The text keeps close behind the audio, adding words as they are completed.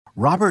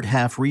Robert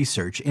Half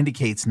research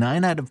indicates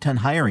 9 out of 10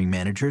 hiring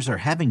managers are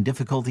having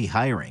difficulty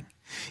hiring.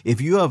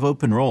 If you have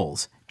open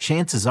roles,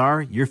 chances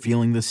are you're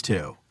feeling this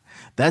too.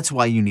 That's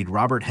why you need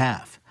Robert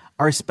Half.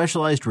 Our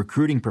specialized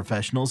recruiting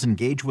professionals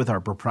engage with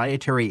our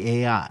proprietary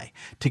AI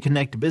to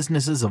connect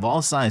businesses of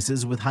all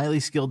sizes with highly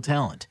skilled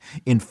talent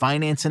in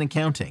finance and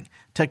accounting,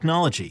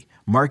 technology,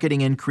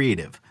 marketing and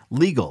creative,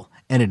 legal,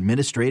 and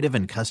administrative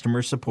and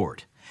customer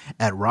support.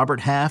 At Robert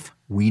Half,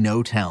 we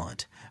know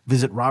talent.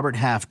 Visit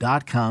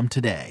roberthalf.com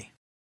today.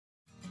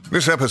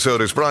 This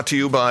episode is brought to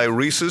you by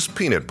Reese's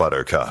Peanut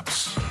Butter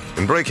Cups.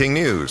 In breaking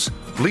news,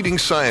 leading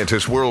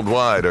scientists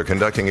worldwide are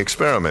conducting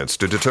experiments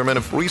to determine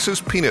if Reese's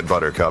Peanut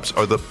Butter Cups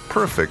are the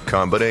perfect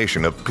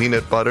combination of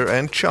peanut butter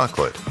and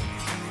chocolate.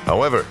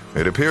 However,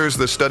 it appears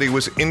the study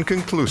was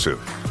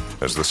inconclusive,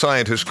 as the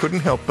scientists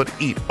couldn't help but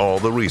eat all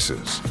the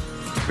Reese's.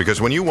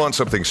 Because when you want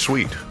something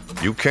sweet,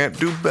 you can't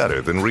do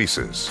better than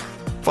Reese's.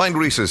 Find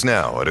Reese's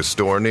now at a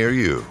store near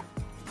you.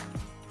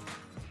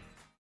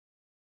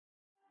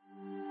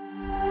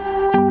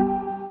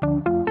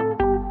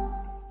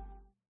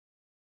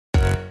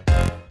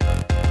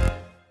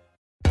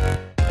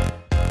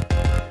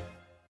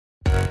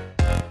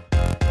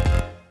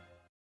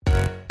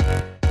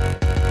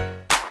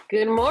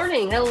 Good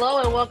morning.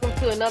 Hello, and welcome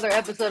to another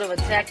episode of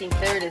Attacking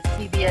Third, a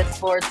CBS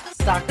Sports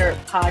Soccer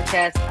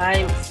podcast.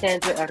 I'm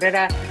Sandra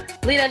Herrera,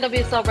 lead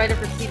NWSL writer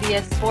for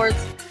CBS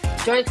Sports.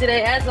 Joined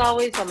today, as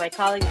always, by my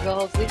colleague and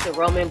co-host Lisa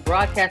Roman,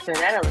 broadcaster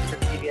and analyst for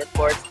CBS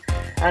Sports.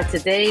 On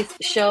today's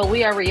show,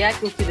 we are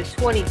reacting to the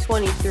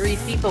 2023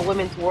 FIFA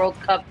Women's World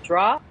Cup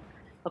draw.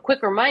 A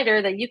quick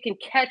reminder that you can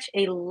catch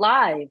a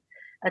live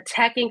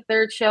Attacking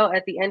Third show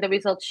at the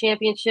NWSL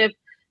Championship.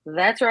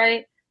 That's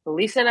right.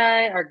 Lisa and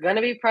I are going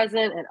to be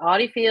present at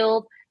Audi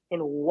Field in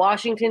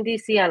Washington,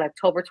 D.C. on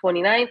October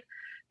 29th.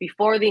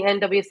 Before the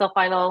NWSL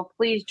final,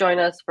 please join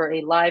us for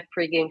a live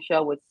pregame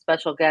show with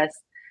special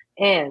guests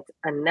and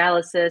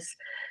analysis.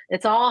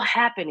 It's all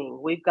happening.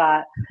 We've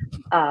got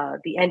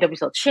the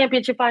NWSL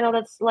Championship final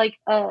that's like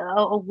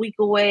a week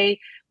away.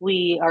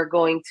 We are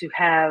going to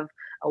have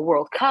a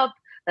World Cup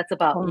that's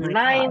about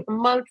 9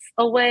 months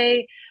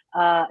away.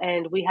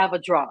 And we have a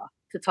draw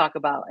to talk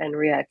about and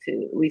react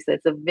to. Lisa,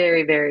 it's a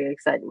very, very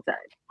exciting time.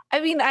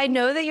 I mean, I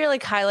know that you're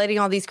like highlighting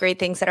all these great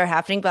things that are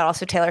happening, but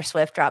also Taylor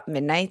Swift dropped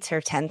Midnight's,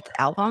 her 10th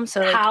album.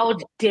 So like, how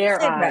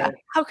dare I?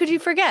 How could you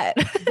forget?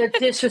 The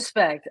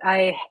disrespect.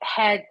 I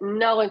had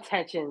no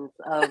intentions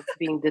of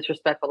being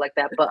disrespectful like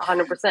that, but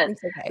 100%.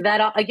 Okay.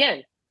 That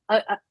again,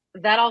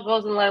 that all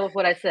goes in line with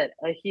what I said.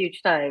 A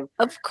huge time,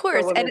 of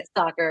course, and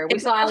soccer. We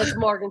saw Alex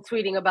Morgan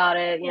tweeting about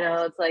it. You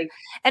know, it's like,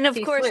 and of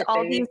course,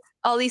 Swift,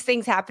 all these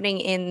things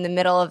happening in the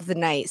middle of the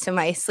night. So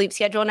my sleep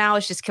schedule now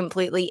is just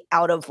completely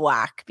out of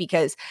whack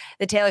because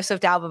the Taylor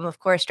Swift album, of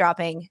course,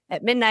 dropping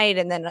at midnight,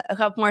 and then a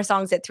couple more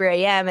songs at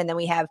 3 a.m. And then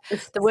we have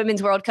the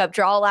Women's World Cup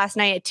draw last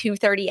night at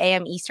 2:30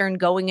 a.m. Eastern,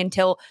 going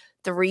until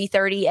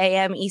 3:30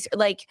 a.m. Eastern.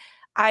 Like,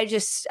 I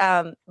just,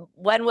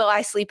 when will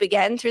I sleep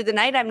again through the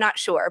night? I'm not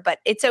sure, but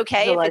it's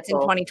okay. Delightful. If it's in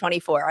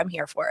 2024, I'm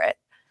here for it.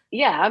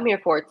 Yeah, I'm here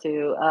for it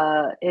too.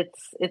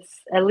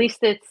 It's at least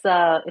it's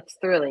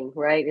thrilling,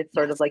 right? It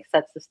sort of like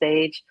sets the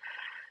stage.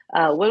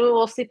 When we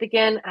will sleep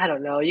again, I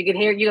don't know. You can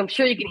hear I'm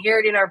sure you can hear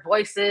it in our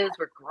voices.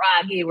 We're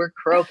groggy, we're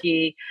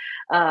croaky.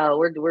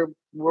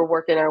 We're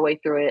working our way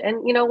through it.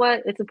 And you know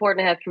what? It's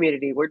important to have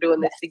community. We're doing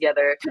this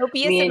together.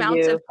 Copious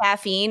amounts of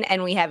caffeine,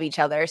 and we have each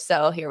other.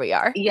 So here we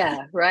are.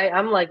 Yeah, right.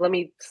 I'm like, let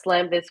me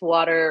slam this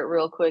water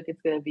real quick.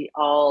 It's going to be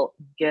all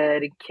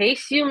good. In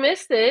case you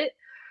missed it,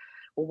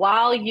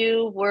 while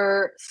you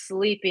were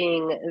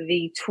sleeping,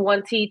 the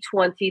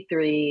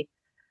 2023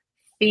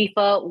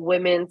 FIFA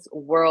Women's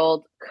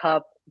World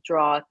Cup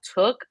draw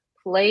took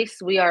place.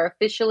 We are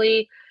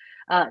officially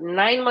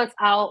 9 months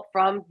out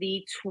from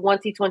the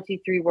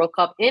 2023 World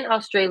Cup in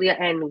Australia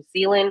and New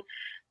Zealand.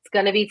 It's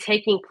going to be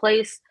taking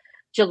place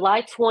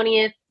July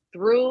 20th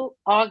through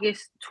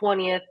August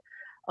 20th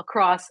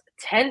across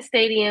 10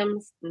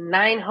 stadiums,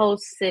 9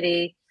 host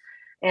cities.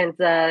 And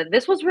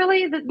this was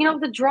really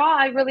the draw.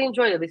 I really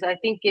enjoyed it. At least I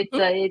think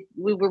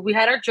we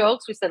had our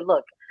jokes. We said,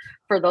 look,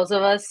 for those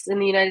of us in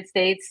the United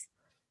States,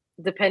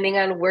 depending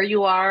on where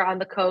you are on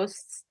the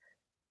coasts,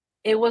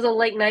 it was a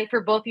late night for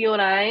both you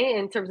and I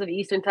in terms of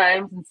Eastern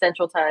times and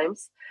Central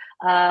times.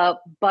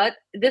 But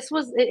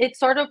it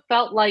sort of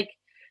felt like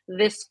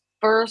this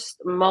first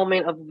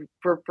moment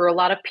for a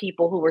lot of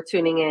people who were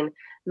tuning in,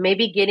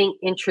 maybe getting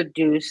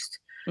introduced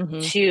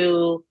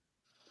to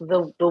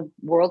the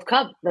World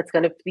Cup that's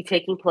going to be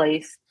taking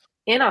place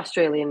in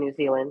Australia and New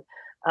Zealand.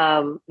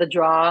 The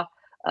draw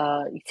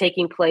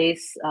taking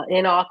place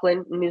in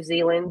Auckland, New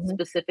Zealand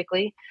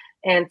specifically.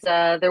 And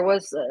there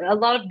was a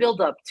lot of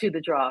buildup to the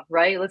draw,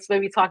 right? Let's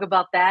maybe talk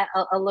about that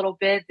a little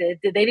bit. They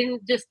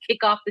didn't just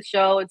kick off the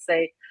show and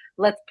say,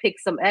 let's pick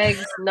some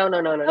eggs. No.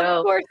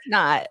 Of course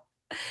not.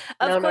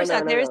 Of course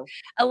not. There's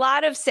a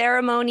lot of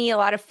ceremony, a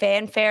lot of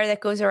fanfare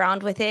that goes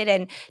around with it.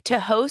 And to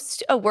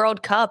host a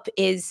World Cup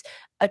is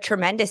a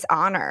tremendous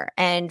honor.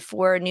 And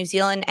for New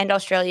Zealand and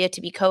Australia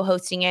to be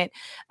co-hosting it,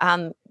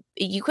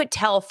 you could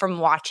tell from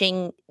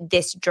watching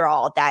this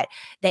draw that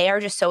they are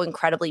just so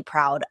incredibly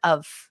proud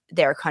of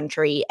their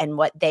country and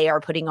what they are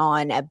putting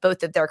on at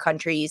both of their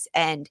countries,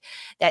 and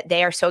that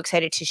they are so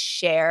excited to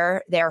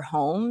share their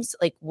homes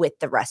like with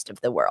the rest of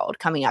the world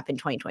coming up in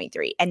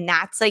 2023. And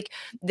that's like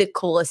the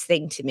coolest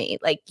thing to me.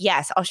 Like,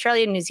 yes,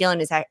 Australia and New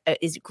Zealand is a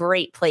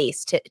great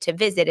place to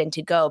visit and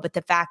to go, but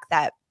the fact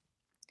that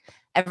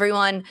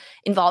everyone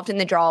involved in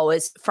the draw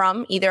was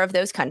from either of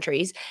those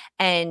countries,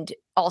 and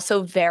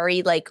also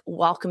very like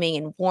welcoming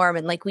and warm,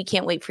 and like, we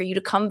can't wait for you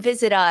to come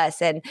visit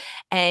us. And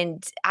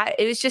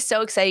it was just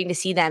so exciting to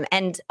see them.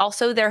 And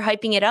also they're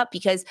hyping it up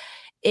because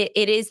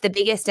it is the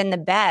biggest and the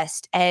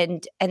best.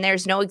 And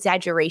there's no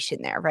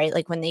exaggeration there, right?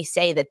 Like when they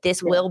say that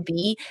this will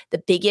be the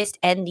biggest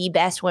and the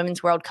best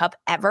Women's World Cup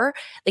ever,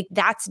 like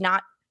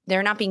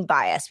they're not being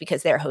biased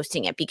because they're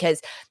hosting it,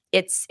 because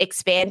it's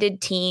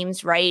expanded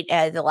teams, right?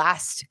 The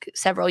last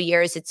several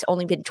years, it's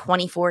only been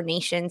 24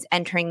 nations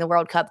entering the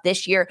World Cup.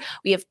 This year,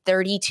 we have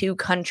 32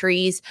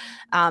 countries.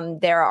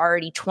 There are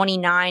already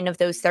 29 of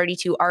those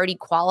 32 already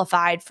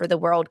qualified for the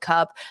World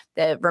Cup.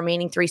 The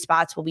remaining 3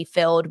 spots will be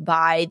filled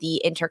by the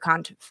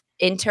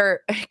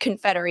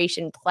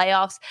Interconfederation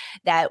playoffs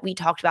that we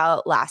talked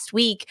about last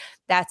week.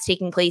 That's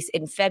taking place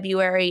in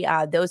February,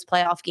 those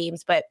playoff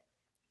games. But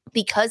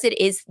because it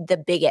is the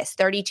biggest,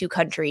 32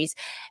 countries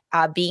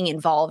being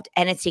involved,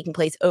 and it's taking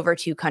place over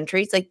 2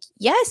 countries, like,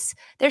 yes,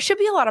 there should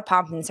be a lot of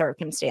pomp and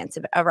circumstance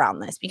around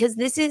this, because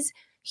this is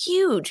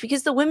huge,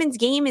 because the women's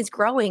game is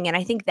growing. And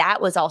I think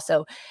that was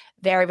also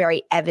very,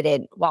 very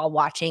evident while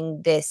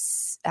watching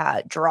this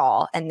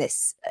draw and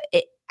this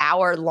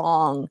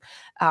hour-long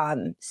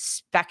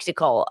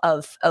spectacle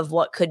of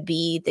what could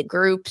be the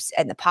groups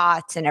and the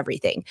pots and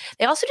everything.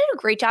 They also did a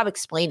great job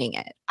explaining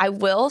it. I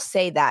will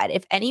say that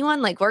if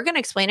anyone, like, we're going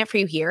to explain it for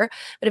you here,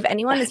 but if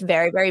anyone is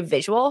very, very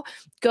visual,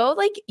 go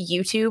like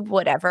YouTube,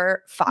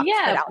 whatever. Fox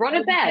run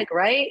it back,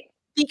 right?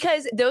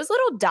 Because those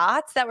little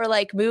dots that were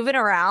like moving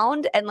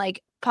around and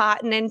like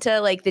potting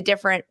into like the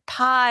different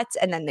pots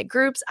and then the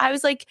groups, I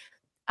was like,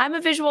 I'm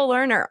a visual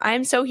learner.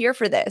 I'm so here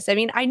for this. I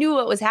mean, I knew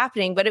what was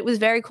happening, but it was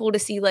very cool to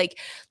see, like,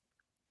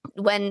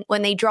 when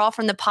they draw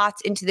from the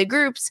pots into the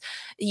groups,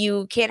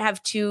 you can't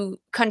have 2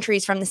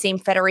 countries from the same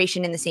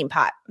federation in the same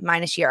pot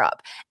minus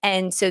Europe.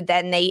 And so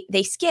then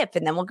they skip,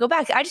 and then we'll go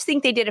back. I just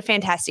think they did a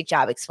fantastic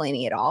job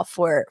explaining it all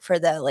for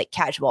the like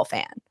casual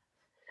fan.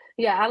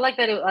 Yeah, I like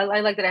that. I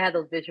like that I had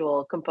those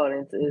visual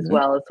components as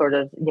well as sort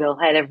of,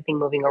 had everything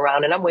moving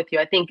around. And I'm with you.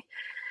 I think,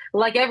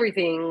 like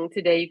everything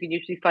today, you can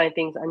usually find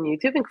things on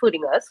YouTube,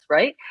 including us,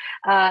 right?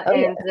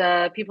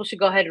 People should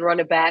go ahead and run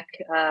it back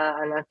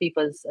on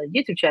FIFA's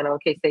YouTube channel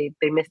in case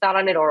they missed out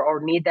on it or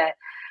need that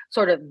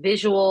sort of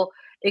visual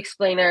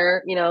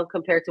explainer,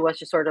 compared to us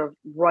just sort of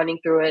running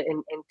through it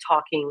and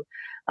talking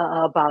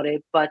about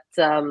it. But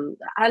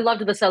I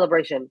loved the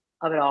celebration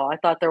of it all. I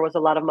thought there was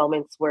a lot of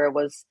moments where it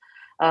was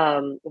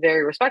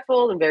very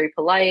respectful and very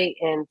polite,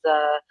 and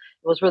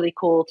it was really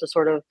cool to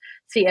sort of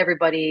see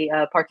everybody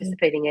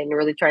participating in and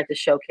really trying to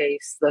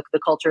showcase the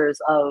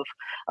cultures of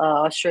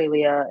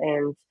Australia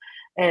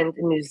and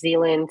New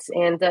Zealand.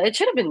 And it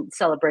should have been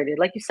celebrated,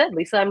 like you said,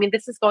 Lisa. I mean,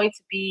 this is going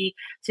to be,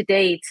 to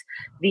date,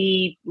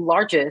 the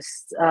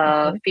largest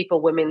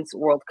FIFA Women's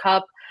World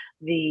Cup.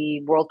 The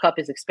World Cup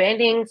is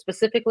expanding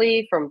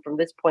specifically from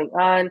this point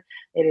on.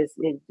 It's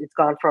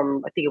gone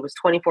from, I think it was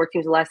 24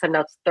 teams the last time.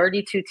 Now it's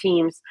 32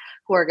 teams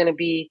who are going to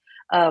be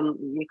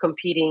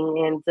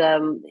competing. And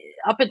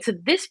up until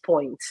this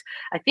point,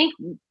 I think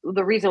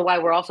the reason why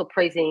we're also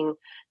praising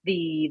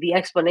the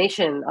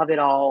explanation of it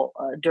all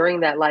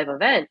during that live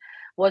event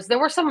was there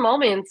were some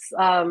moments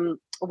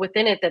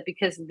within it that,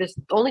 because there's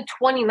only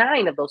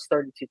 29 of those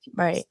 32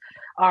 teams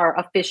are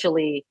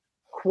officially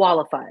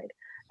qualified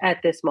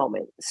at this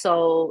moment.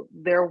 So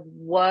there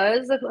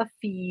was a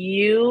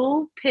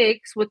few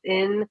picks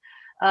within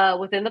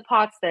the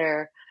pots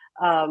there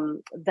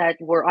that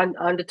were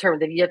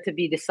undetermined, that yet to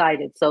be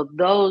decided. So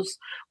those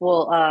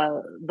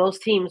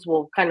teams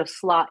will kind of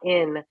slot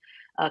in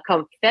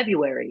come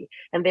February,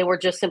 and they were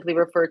just simply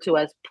referred to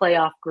as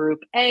playoff group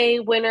A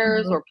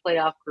winners or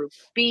playoff group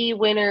B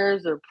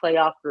winners or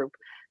playoff group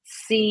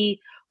C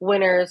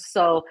winners.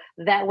 So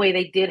that way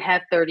they did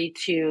have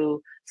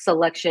 32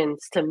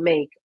 selections to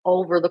make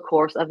over the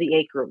course of the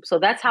 8 group. So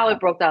that's how it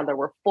broke down. There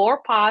were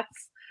 4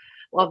 pots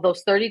of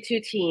those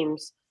 32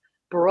 teams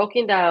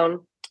broken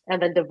down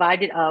and then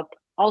divided up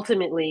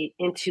ultimately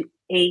into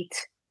 8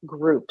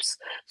 groups.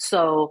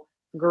 So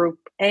group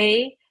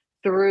A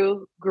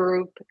through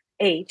group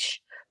H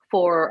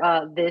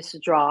for this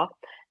draw.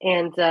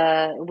 And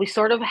we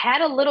sort of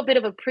had a little bit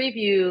of a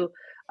preview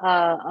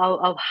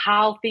of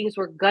how things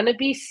were going to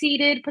be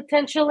seeded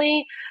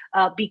potentially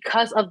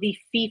because of the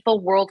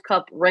FIFA World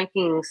Cup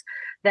rankings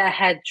that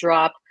had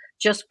dropped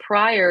just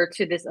prior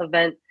to this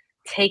event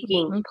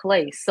taking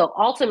place. So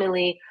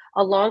ultimately,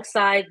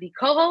 alongside the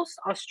co-hosts,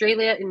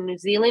 Australia and New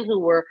Zealand, who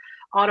were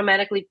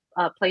automatically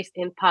placed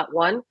in pot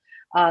 1,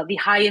 the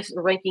highest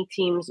ranking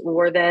teams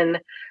were then,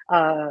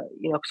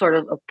 sort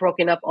of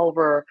broken up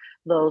over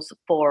those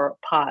 4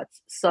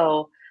 pots.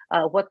 So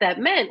what that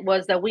meant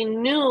was that we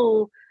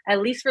knew,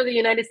 at least for the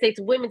United States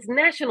women's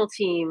national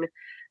team,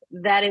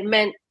 that it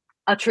meant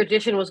a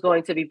tradition was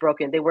going to be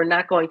broken. They were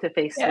not going to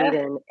face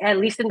Sweden, at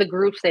least in the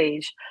group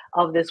stage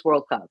of this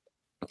World Cup.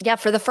 Yeah,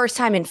 for the first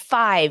time in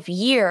 5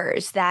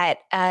 years that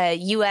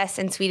U.S.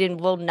 and Sweden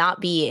will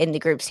not be in the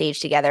group stage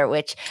together,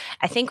 which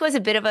I think was a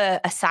bit of a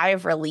sigh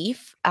of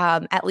relief,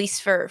 at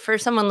least for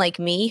someone like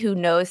me who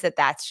knows that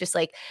that's just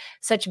like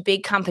such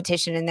big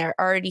competition. And there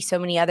are already so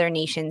many other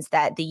nations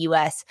that the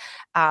U.S.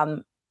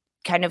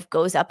 Kind of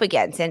goes up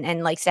against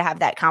and likes to have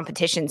that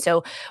competition.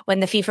 So when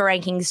the FIFA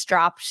rankings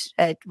dropped,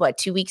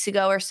 2 weeks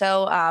ago or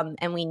so,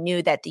 and we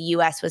knew that the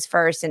U.S. was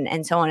first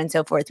and so on and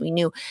so forth, we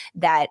knew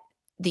that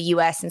the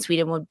U.S. and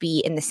Sweden would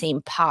be in the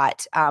same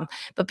pot.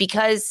 But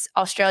because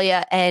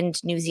Australia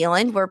and New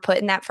Zealand were put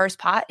in that first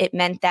pot, it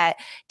meant that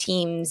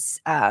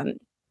teams, Canada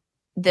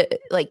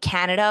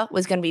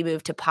was going to be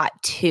moved to pot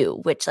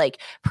 2, which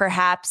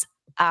perhaps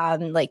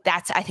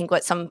that's, I think,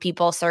 what some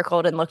people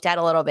circled and looked at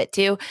a little bit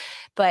too.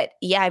 But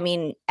yeah, I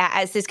mean,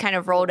 as this kind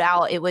of rolled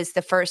out, it was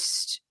the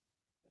first,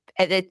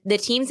 the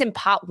teams in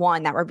pot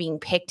 1 that were being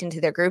picked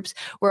into their groups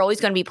were always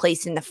going to be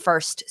placed in the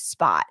first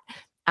spot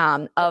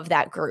of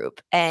that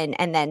group,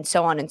 and then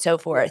so on and so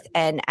forth.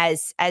 And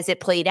as it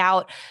played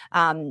out,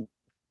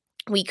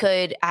 we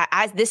could,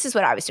 as this is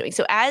what I was doing.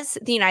 So as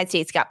the United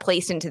States got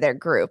placed into their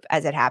group,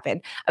 as it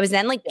happened, I was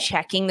then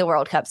checking the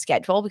World Cup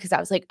schedule, because I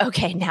was like,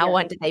 okay, now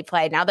when did they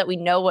play? Now that we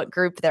know what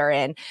group they're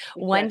in,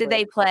 when did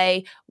they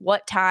play?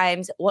 What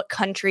times? What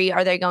country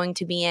are they going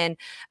to be in?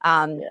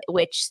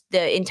 Which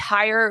the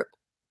entire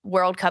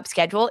World Cup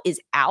schedule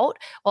is out.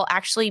 We'll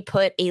actually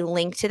put a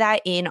link to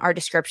that in our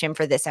description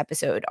for this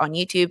episode on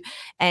YouTube,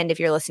 and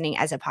if you're listening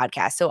as a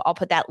podcast. So I'll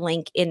put that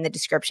link in the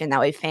description. That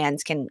way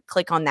fans can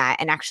click on that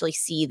and actually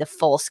see the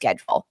full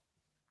schedule.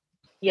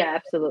 Yeah,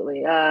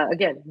 absolutely.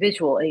 Again,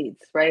 visual aids,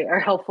 right,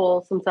 are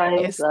helpful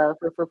sometimes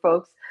for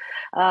folks.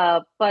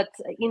 But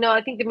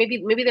I think that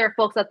maybe there are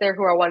folks out there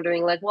who are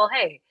wondering, like, well,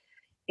 hey,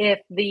 if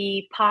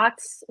the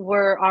pots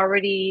were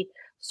already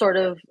sort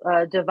of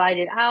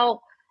divided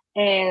out,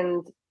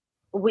 and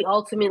we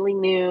ultimately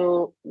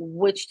knew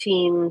which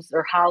teams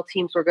or how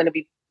teams were going to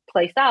be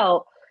placed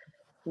out,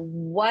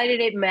 why did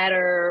it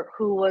matter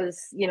who was,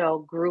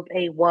 Group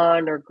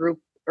A1 or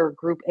Group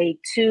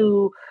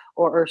A2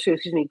 or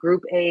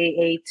Group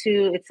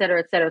A2, et cetera,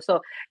 et cetera. So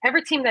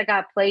every team that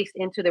got placed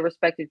into the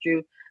respective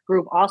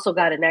group also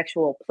got an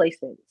actual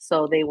placement.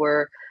 So they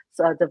were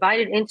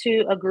divided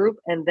into a group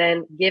and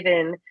then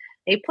given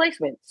a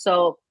placement.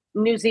 So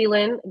New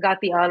Zealand got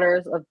the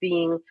honors of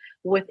being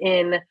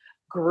within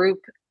Group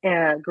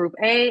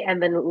A,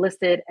 and then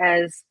listed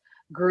as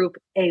Group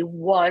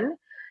A1,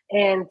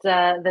 and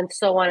then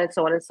so on and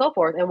so on and so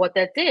forth. And what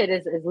that did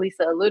is, as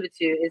Lisa alluded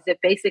to, is it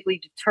basically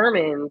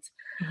determined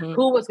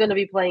who was going to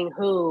be playing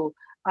who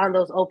on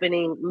those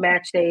opening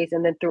match days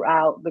and then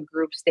throughout the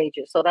group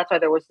stages. So that's why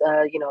there was,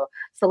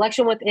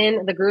 selection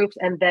within the groups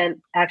and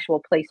then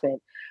actual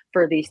placement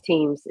for these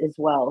teams as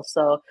well.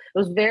 So it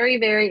was very,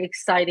 very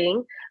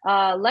exciting.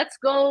 Let's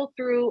go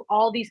through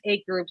all these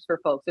 8 groups for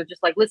folks. They're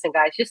just like, listen,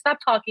 guys, just stop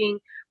talking.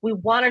 We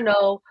want to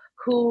know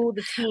who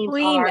the teams are.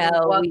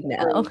 We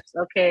know. Groups,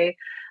 okay.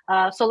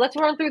 So let's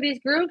run through these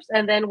groups,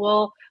 and then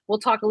we'll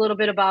talk a little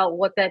bit about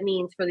what that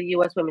means for the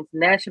U.S. women's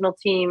national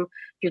team.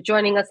 If you're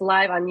joining us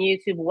live on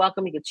YouTube,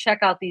 welcome. You can check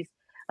out these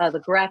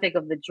the graphic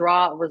of the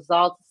draw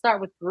results. Let's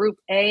start with Group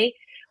A.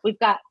 We've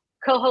got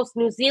co-host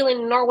New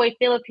Zealand, Norway,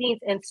 Philippines,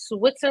 and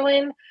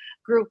Switzerland.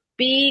 Group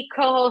B,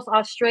 co-host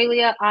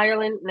Australia,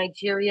 Ireland,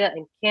 Nigeria,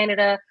 and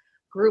Canada.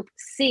 Group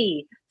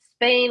C,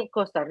 Spain,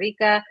 Costa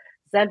Rica,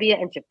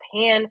 Zambia, and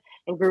Japan.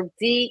 And Group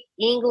D,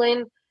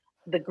 England,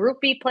 the Group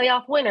B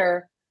playoff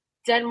winner,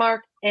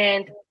 Denmark,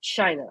 and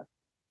China.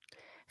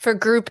 For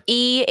Group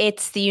E,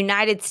 it's the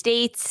United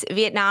States,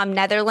 Vietnam,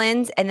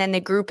 Netherlands, and then the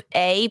Group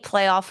A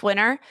playoff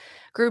winner.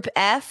 Group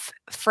F,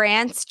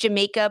 France,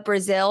 Jamaica,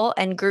 Brazil,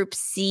 and Group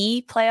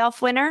C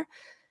playoff winner.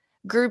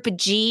 Group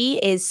G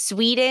is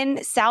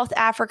Sweden, South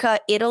Africa,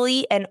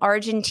 Italy, and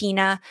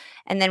Argentina.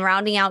 And then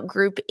rounding out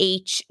Group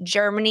H,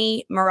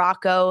 Germany,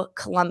 Morocco,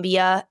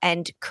 Colombia,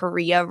 and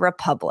Korea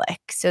Republic.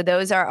 So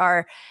those are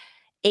our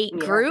 8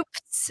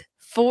 groups,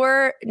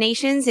 4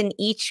 nations in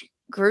each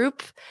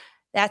group.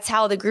 That's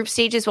how the group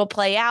stages will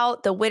play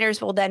out. The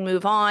winners will then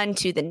move on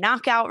to the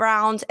knockout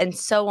rounds and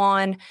so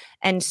on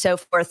and so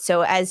forth.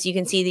 So as you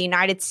can see, the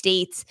United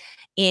States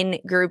in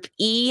Group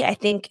E, I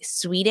think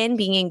Sweden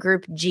being in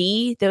Group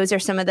G. Those are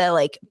some of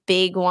the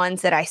big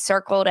ones that I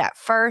circled at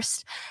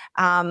first.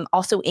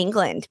 Also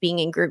England being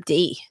in Group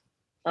D.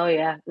 Oh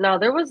yeah. No,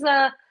 there was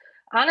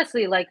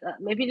honestly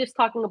maybe just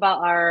talking about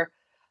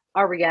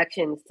our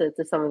reactions to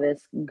some of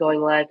this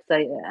going live.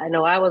 I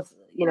know I was,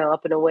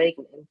 up and awake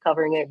and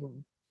covering it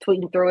and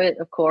tweeting through it,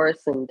 of course,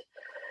 and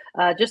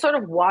just sort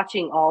of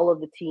watching all of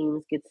the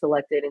teams get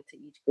selected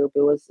into each group.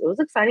 It was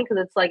exciting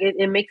because it's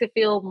it makes it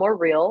feel more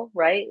real,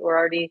 right? We're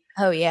already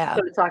sort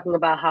of talking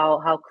about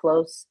how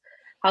close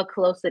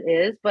it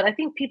is, but I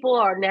think people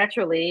are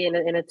naturally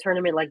in a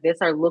tournament like this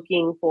are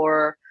looking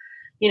for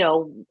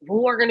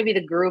who are going to be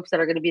the groups that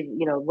are going to be,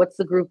 what's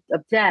the group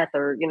of death,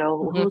 or,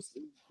 Mhm.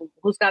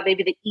 who's got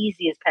maybe the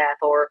easiest path,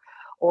 or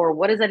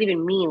what does that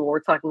even mean when we're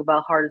talking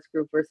about hardest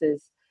group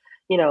versus,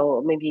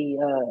 maybe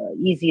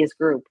easiest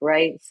group,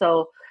 right?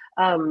 So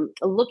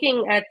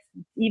looking at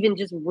even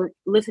just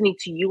listening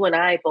to you and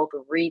I both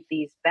read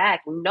these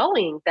back,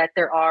 knowing that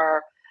there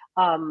are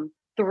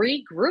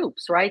three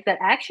groups, right, that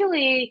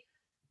actually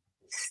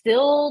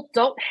still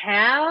don't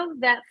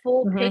have that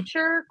full Mhm.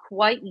 picture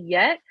quite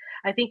yet,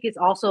 I think is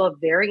also a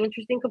very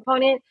interesting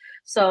component.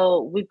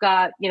 So we've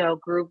got,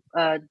 group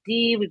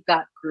D, we've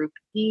got group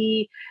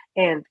E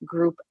and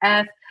group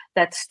F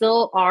that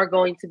still are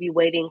going to be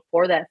waiting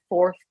for that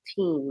fourth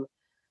team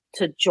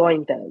to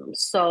join them.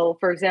 So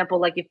for example,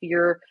 like if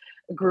you're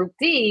group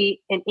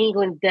D in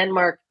England,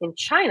 Denmark, and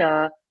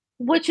China,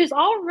 which is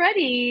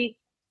already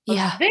a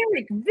Yeah.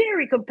 very,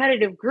 very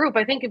competitive group.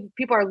 I think if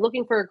people are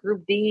looking for a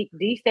group D,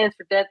 D stands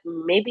for death,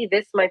 maybe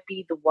this might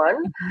be the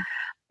one. Mhm.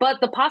 But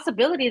the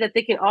possibility that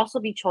they can also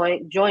be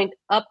joined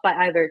up by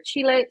either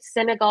Chile,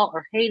 Senegal,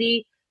 or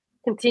Haiti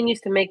continues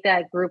to make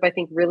that group, I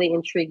think, really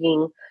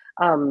intriguing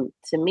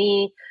to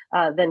me.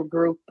 Then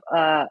group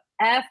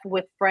F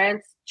with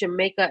France,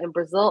 Jamaica, and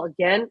Brazil.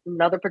 Again,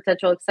 another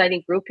potential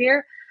exciting group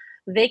here.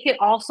 They could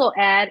also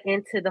add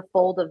into the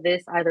fold of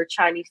this either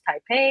Chinese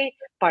Taipei,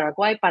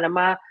 Paraguay,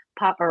 Panama,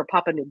 or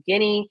Papua New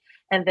Guinea.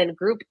 And then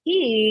group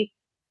E,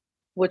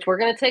 which we're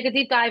going to take a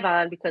deep dive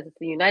on because it's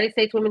the United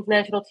States Women's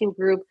National Team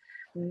group.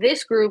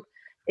 This group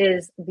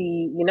is the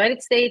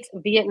United States,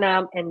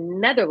 Vietnam,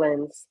 and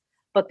Netherlands.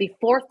 But the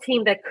fourth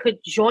team that could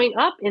join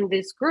up in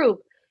this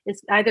group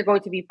is either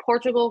going to be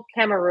Portugal,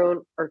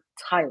 Cameroon, or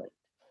Thailand.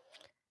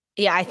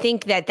 Yeah, I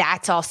think that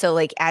that's also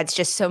like adds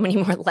just so many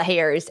more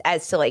layers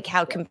as to like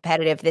how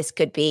competitive this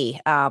could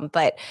be.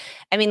 But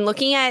I mean,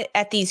 looking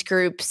at these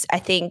groups, I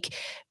think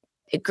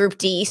Group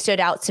D stood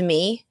out to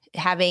me,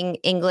 having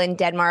England,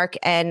 Denmark,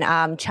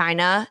 and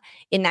China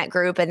in that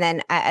group, and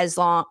then as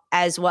well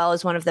as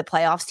one of the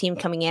playoffs team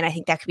coming in. I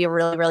think that could be a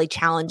really, really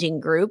challenging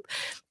group.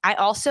 I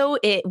also,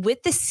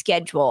 with the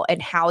schedule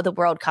and how the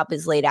World Cup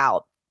is laid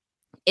out,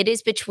 it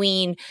is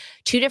between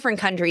 2 different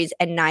countries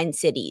and 9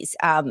 cities.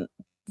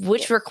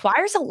 Which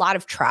requires a lot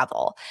of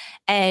travel,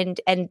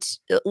 and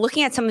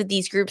looking at some of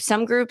these groups,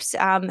 some groups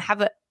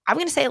have I'm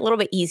going to say a little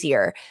bit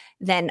easier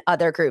than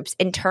other groups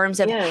in terms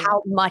of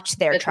how much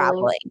they're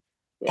traveling.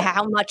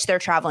 How much they're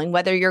traveling,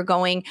 whether you're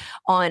going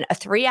on a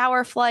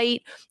 3-hour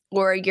flight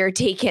or you're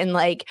taking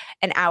like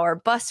an hour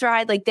bus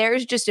ride, like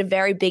there's just a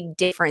very big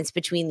difference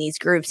between these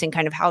groups and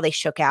kind of how they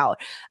shook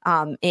out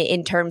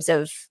in terms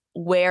of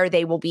where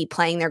they will be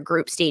playing their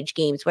group stage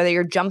games, whether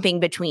you're jumping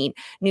between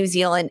New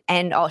Zealand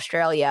and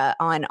Australia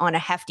on a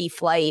hefty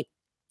flight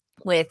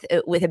with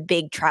a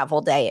big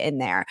travel day in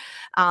there.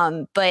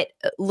 But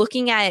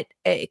looking at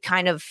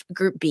kind of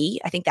Group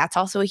B, I think that's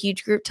also a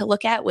huge group to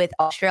look at with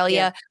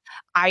Australia,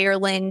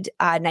 Ireland,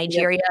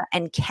 Nigeria,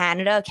 and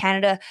Canada.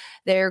 Canada,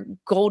 they're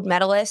gold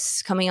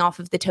medalists coming off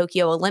of the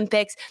Tokyo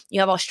Olympics. You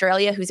have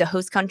Australia, who's a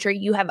host country.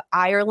 You have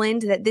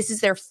Ireland, that this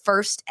is their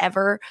first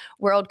ever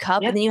World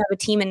Cup. And then you have a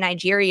team in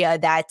Nigeria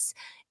that's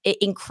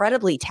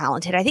incredibly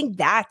talented. I think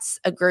that's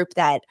a group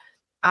that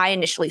I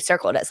initially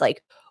circled as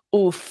like,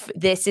 oof,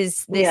 this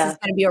is going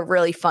to be a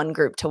really fun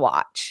group to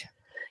watch.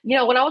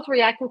 When I was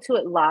reacting to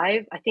it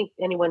live, I think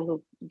anyone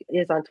who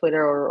is on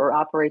Twitter or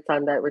operates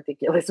on that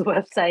ridiculous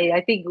website, I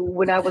think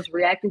when I was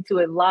reacting to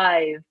it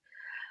live,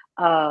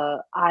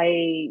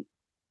 I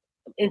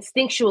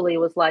instinctually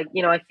was like,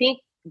 I think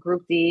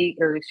Group B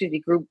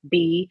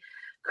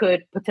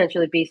could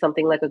potentially be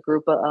something like a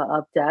group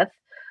of death,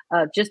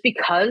 just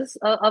because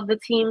of the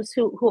teams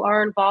who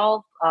are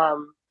involved.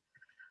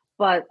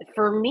 But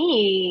for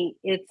me,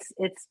 it's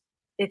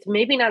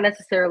maybe not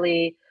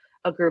necessarily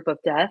a group of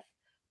death,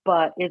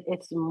 but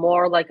it's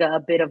more like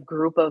a bit of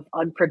group of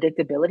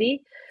unpredictability.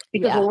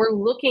 Because when we're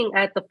looking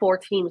at the 4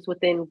 teams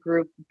within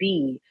Group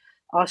B,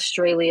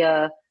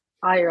 Australia,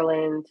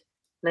 Ireland,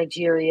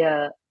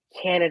 Nigeria,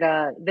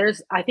 Canada,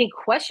 there's, I think,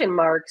 question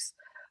marks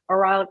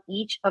around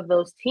each of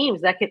those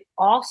teams that could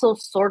also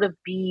sort of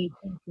be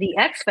the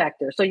X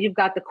factor. So you've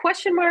got the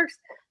question marks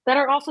that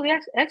are also the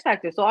X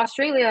factor. So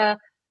Australia,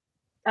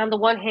 on the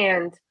one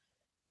hand,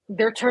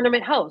 they're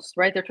tournament hosts,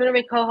 right? They're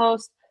tournament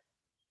co-hosts.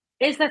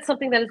 Is that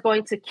something that is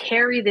going to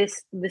carry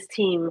this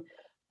team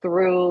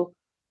through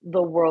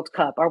the World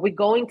Cup? Are we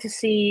going to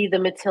see the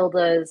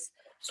Matildas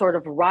sort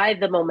of ride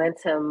the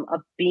momentum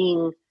of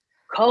being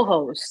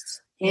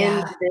co-hosts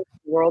in this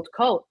World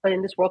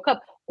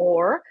Cup?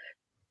 Or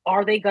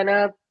are they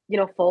gonna,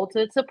 fold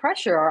to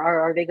pressure?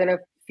 Are they gonna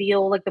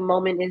feel like the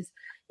moment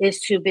is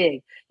too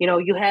big?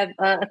 You have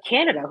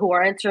Canada, who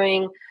are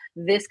entering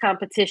this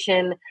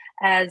competition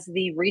as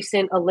the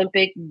recent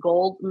Olympic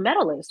gold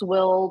medalist.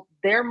 Will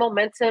their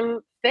momentum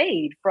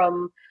fade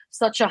from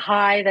such a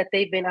high that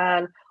they've been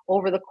on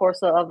over the course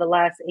of the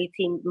last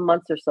 18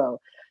 months or so?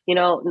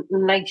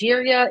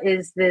 Nigeria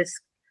is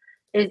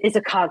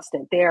a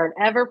constant. They are an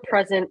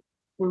ever-present,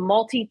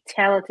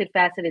 multi-talented,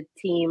 faceted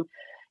team.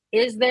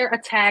 is their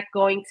attack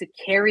going to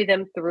carry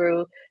them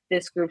through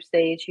this group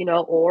stage,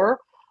 or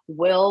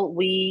will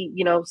we,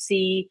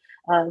 see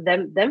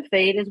them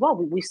fade as well?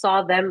 We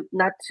saw them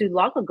not too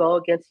long ago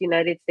against the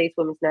United States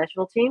women's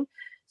national team.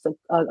 So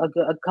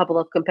a couple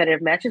of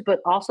competitive matches, but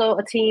also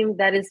a team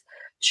that is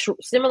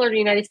similar to the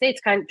United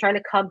States, kind of trying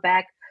to come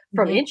back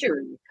from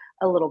injury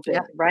a little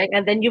bit, right?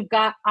 And then you've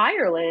got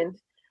Ireland,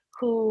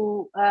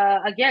 who,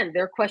 again,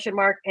 their question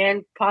mark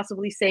and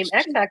possibly same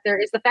X factor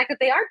is the fact that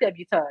they are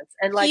debutantes.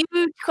 And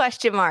huge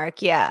question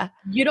mark, yeah.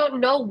 You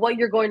don't know what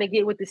you're going to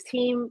get with this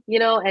team,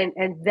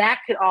 and that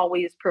could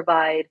always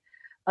provide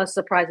a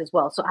surprise as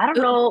well. So I don't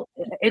know.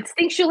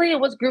 Instinctually, it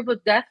was group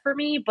of death for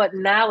me, but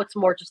now it's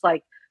more just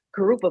like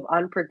group of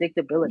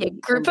unpredictability. Yeah,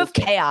 group of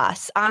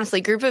chaos.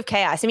 Honestly, group of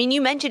chaos. I mean,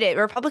 you mentioned it.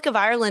 Republic of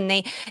Ireland,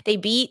 they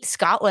beat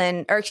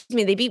Scotland, or excuse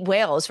me, they beat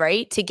Wales,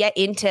 right, to get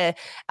into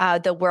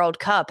the World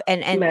Cup,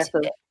 and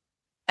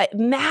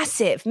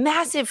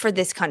massive for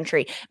this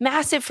country,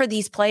 massive for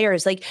these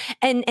players.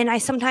 And I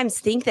sometimes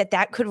think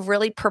that could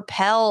really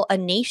propel a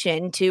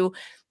nation to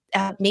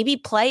maybe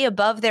play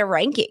above their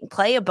ranking,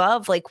 play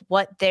above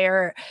what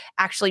they're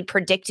actually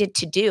predicted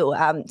to do.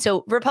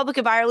 So Republic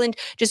of Ireland,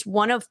 just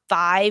one of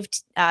 5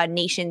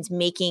 nations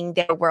making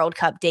their World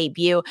Cup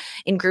debut.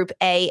 In Group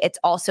A, it's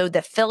also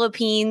the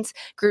Philippines.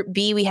 Group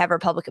B, we have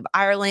Republic of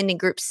Ireland. In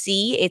Group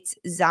C, it's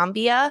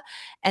Zambia.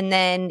 And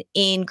then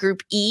in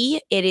Group E,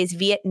 it is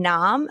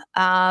Vietnam,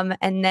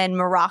 and then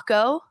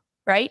Morocco.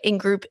 Right? In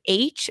Group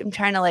H, I'm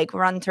trying to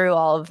run through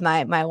all of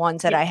my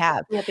ones that I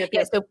have. Yep.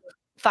 Yeah, so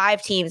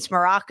 5 teams: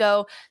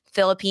 Morocco,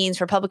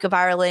 Philippines, Republic of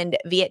Ireland,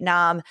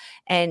 Vietnam,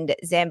 and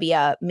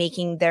Zambia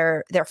making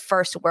their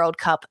first World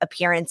Cup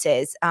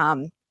appearances.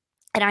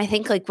 And I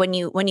think when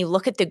you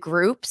look at the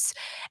groups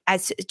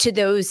as to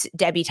those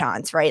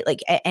debutantes, right,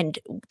 and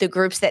the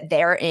groups that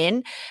they're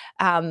in,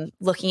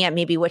 looking at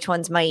maybe which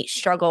ones might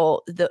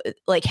struggle,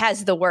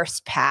 has the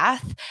worst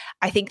path.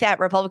 I think that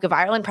Republic of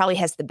Ireland probably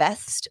has the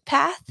best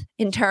path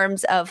in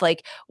terms of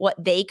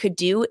what they could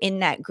do in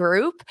that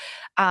group.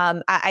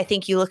 I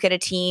think you look at a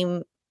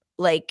team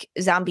like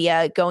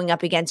Zambia going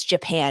up against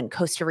Japan,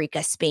 Costa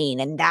Rica,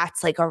 Spain, and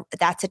that's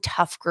a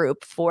tough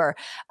group for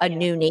a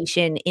new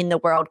nation in the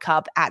World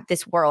Cup at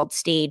this world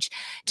stage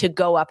to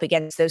go up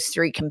against those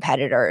 3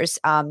 competitors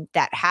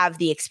that have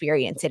the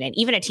experience in it.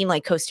 Even a team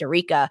like Costa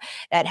Rica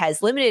that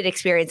has limited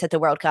experience at the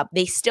World Cup,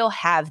 they still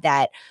have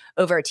that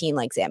over a team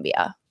like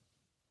Zambia.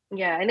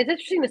 Yeah, and it's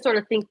interesting to sort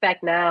of think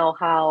back now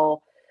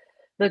how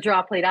the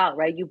draw played out,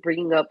 right? You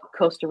bringing up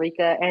Costa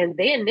Rica, and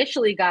they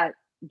initially got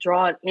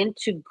drawn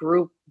into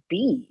Group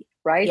B,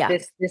 right? Yeah.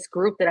 This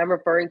group that I'm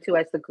referring to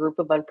as the group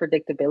of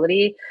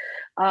unpredictability.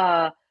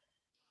 But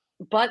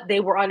they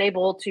were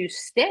unable to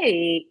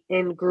stay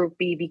in Group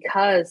B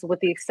because, with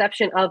the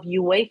exception of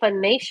UEFA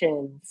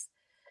nations,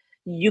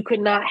 you could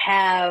not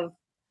have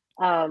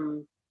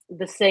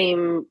the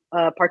same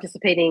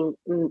participating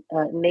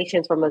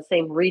nations from the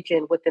same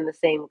region within the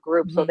same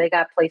group. Mm-hmm. So they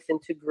got placed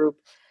into Group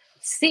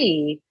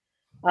C,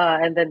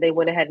 and then they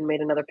went ahead and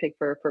made another pick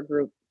for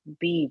Group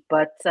B.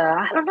 But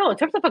I don't know. In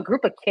terms of a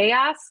group of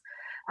chaos,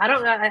 I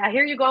don't know. I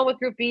hear you going with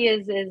Group B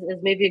is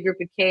maybe a group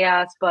of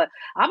chaos, but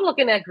I'm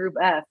looking at Group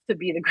F to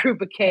be the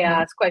group of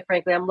chaos. Mm-hmm. Quite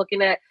frankly, I'm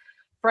looking at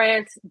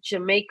France,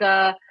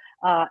 Jamaica,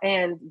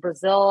 and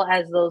Brazil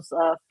as those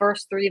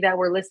first 3 that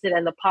were listed,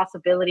 and the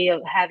possibility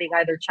of having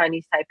either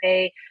Chinese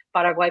Taipei,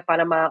 Paraguay,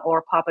 Panama,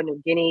 or Papua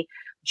New Guinea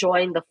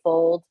join the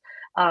fold.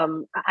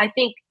 I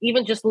think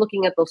even just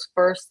looking at those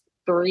first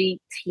 3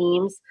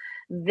 teams,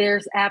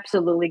 there's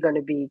absolutely going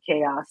to be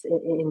chaos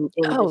in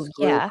this group.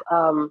 Yeah.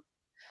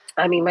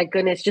 I mean, my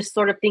goodness, just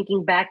sort of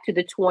thinking back to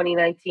the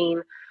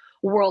 2019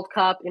 World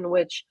Cup, in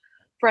which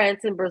France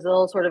and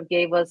Brazil sort of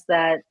gave us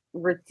that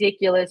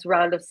ridiculous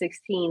round of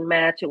 16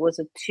 match. It was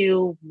a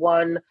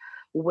 2-1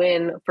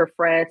 win for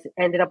France,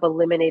 ended up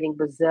eliminating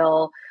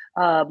Brazil.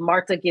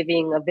 Marta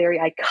giving a very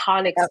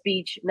iconic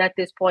speech at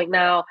this point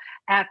now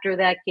after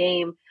that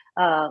game.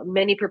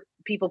 Many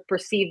people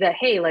perceive that,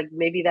 hey,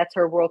 maybe that's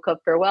her World Cup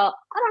farewell.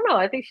 I don't know.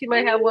 I think she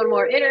might have one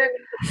more in her.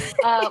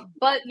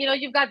 But,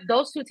 you've got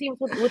those 2 teams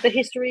with a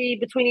history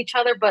between each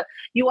other, but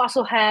you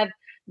also have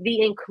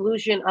the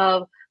inclusion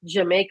of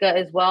Jamaica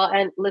as well.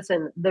 And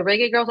listen, the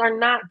Reggae Girls are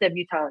not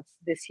debutantes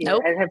this year.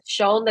 Nope. And have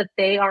shown that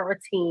they are a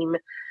team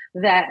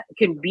that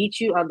can beat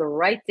you on the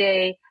right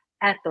day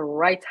at the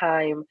right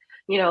time.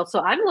 So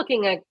I'm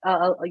looking at,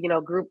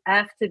 Group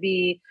F to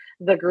be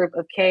the group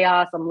of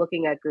chaos. I'm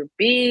looking at Group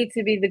B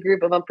to be the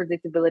group of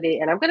unpredictability.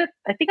 And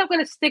I think I'm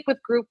going to stick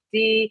with Group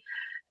D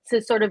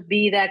to sort of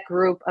be that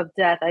group of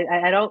death.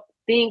 I don't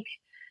think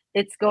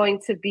it's going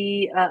to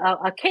be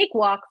a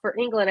cakewalk for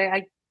England.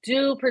 I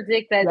do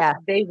predict that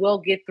they will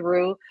get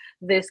through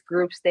this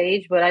group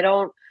stage, but I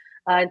don't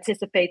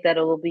anticipate that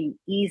it will be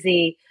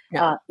easy.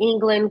 No.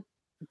 England,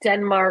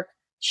 Denmark,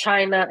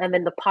 China, and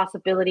then the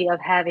possibility of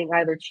having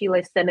either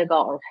Chile,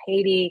 Senegal, or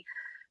Haiti.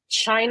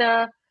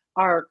 China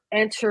are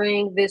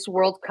entering this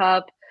World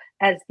Cup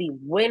as the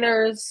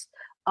winners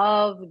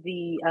of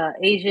the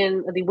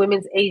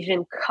Women's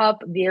Asian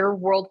Cup, their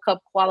World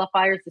Cup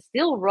qualifiers. The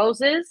Steel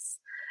Roses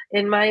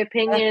in my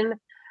opinion,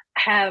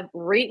 have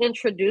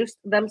reintroduced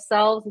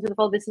themselves into the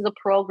fold. This is a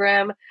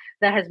program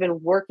that has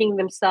been working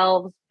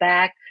themselves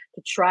back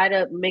to try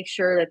to make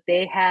sure that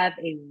they have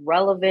a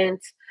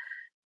relevant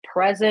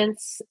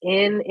presence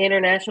in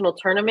international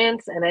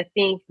tournaments. And I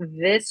think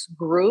this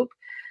group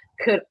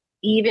could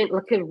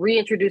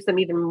reintroduce them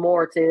even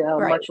more to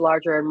a much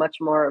larger and much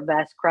more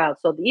vast crowd.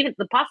 So even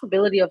the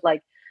possibility of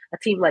like a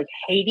team like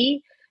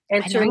Haiti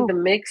entering the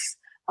mix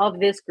of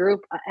this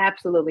group,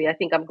 absolutely. I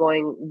think I'm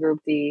going Group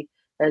D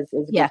as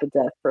a group of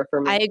death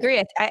for me. I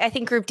agree. I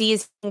think Group D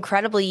is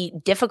incredibly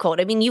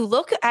difficult. I mean, you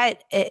look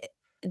at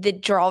the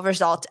draw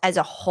results as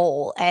a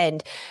whole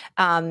and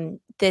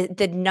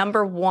the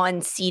number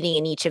one seeding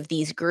in each of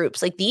these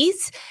groups. Like,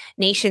 these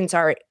nations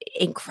are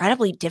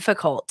incredibly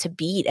difficult to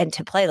beat and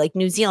to play, like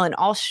New Zealand,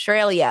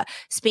 Australia,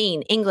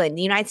 Spain, England,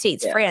 the United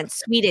States,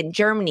 France, Sweden,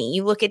 Germany.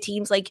 You look at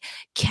teams like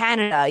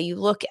Canada, you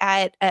look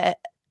at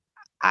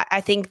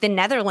I think the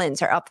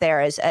Netherlands are up there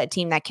as a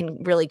team that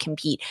can really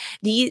compete.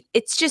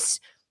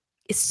 It's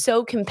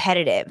so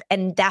competitive.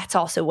 And that's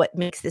also what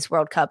makes this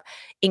World Cup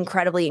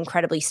incredibly,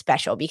 incredibly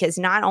special, because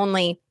not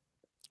only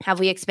have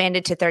we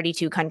expanded to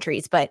 32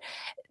 countries, but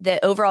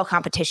the overall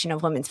competition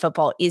of women's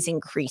football is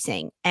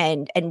increasing.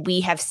 And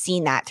we have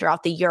seen that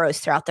throughout the Euros,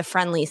 throughout the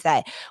friendlies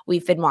that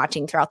we've been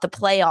watching, throughout the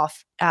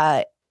playoff,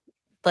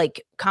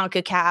 like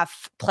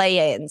CONCACAF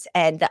play-ins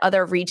and the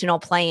other regional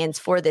play-ins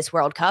for this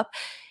World Cup.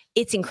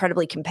 It's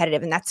incredibly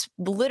competitive. And that's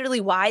literally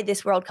why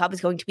this World Cup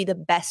is going to be the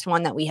best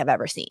one that we have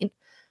ever seen.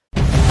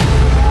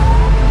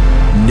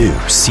 New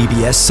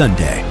CBS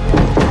Sunday.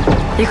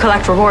 You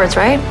collect rewards,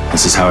 right?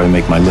 This is how I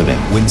make my living.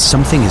 When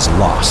something is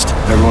lost,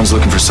 everyone's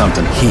looking for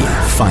something. He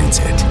finds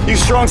it. You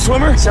strong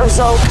swimmer?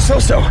 So-so.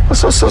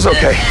 So-so's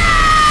okay.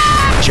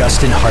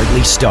 Justin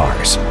Hartley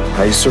stars.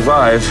 How you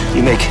survive,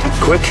 you make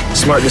quick,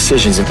 smart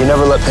decisions, and you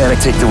never let panic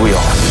take the wheel.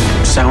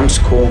 Sounds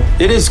cool.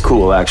 It is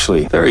cool,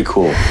 actually. Very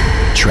cool.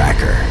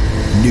 Tracker.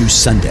 New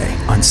Sunday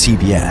on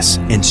CBS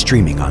and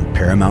streaming on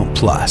Paramount+.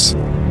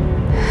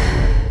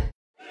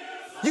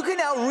 You can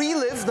now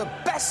relive the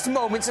best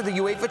moments of the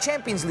UEFA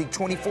Champions League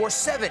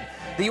 24/7.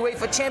 The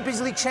UEFA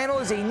Champions League channel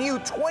is a new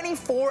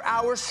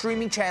 24-hour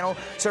streaming channel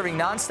serving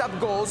non-stop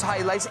goals,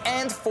 highlights,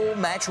 and full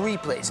match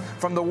replays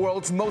from the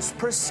world's most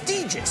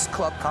prestigious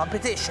club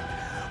competition.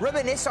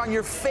 Reminisce on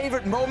your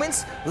favorite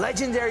moments,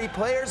 legendary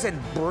players, and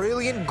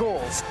brilliant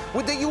goals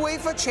with the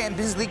UEFA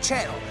Champions League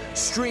channel,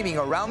 streaming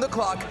around the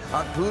clock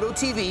on Pluto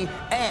TV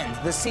and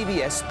the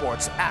CBS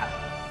Sports app.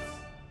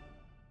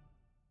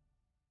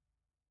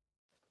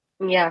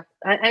 Yeah.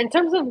 In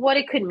terms of what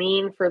it could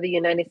mean for the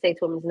United States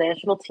women's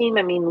national team,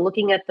 I mean,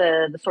 looking at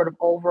the sort of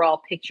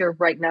overall picture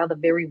right now, the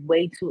very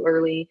way too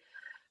early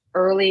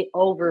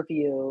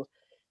overview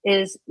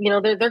is,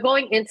 they're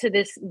going into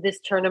this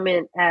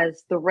tournament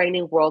as the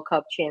reigning World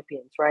Cup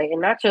champions, right?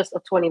 And not just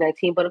of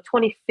 2019, but of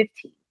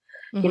 2015.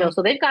 Mm-hmm.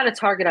 So they've got a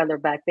target on their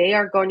back. They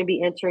are going to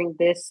be entering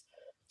this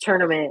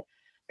tournament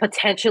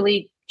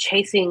potentially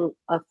chasing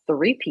a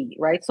three-peat,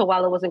 right? So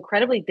while it was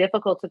incredibly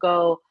difficult to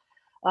go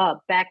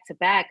back to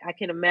back, I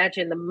can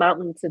imagine the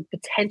mountain to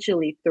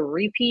potentially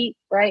three-peat,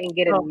 right, and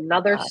get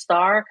another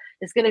star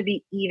is going to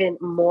be even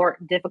more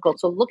difficult.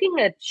 So looking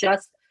at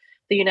just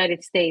the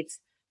United States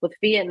with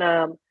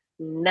Vietnam,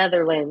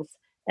 Netherlands,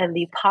 and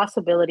the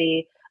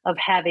possibility of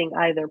having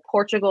either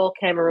Portugal,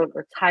 Cameroon,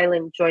 or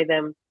Thailand join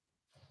them,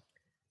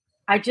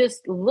 I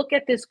just look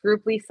at this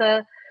group,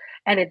 Lisa,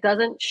 and it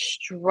doesn't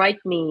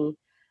strike me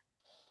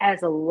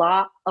as a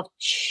lot of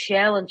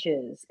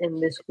challenges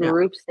in this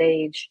group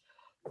stage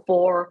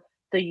for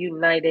the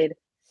United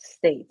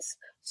States.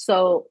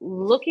 So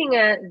looking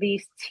at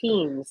these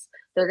teams,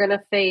 they're going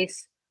to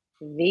face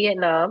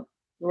Vietnam,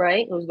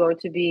 right? Who's going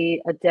to be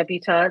a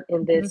debutante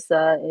in this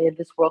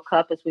World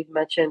Cup, as we've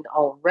mentioned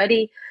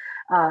already.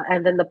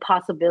 And then the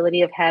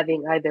possibility of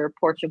having either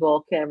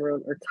Portugal,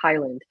 Cameroon, or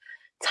Thailand.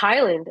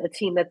 Thailand, a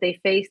team that they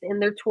faced in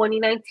their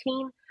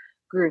 2019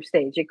 group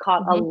stage. It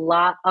caught a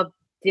lot of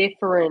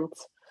different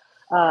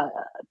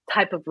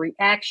type of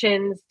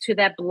reactions to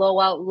that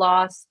blowout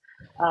loss.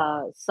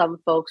 Some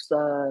folks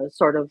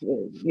sort of,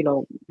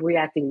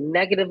 reacting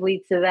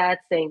negatively to that,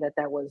 saying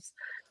that was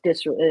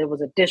it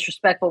was a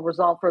disrespectful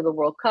result for the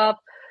World Cup.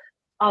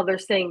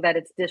 Others saying that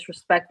it's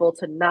disrespectful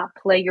to not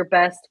play your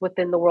best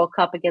within the World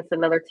Cup against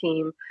another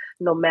team,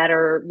 no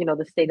matter,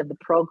 the state of the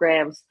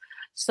programs.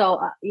 So,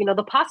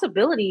 the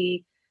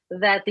possibility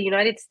that the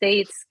United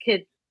States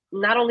could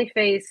not only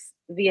face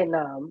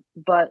Vietnam,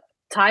 but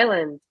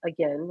Thailand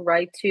again,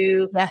 right?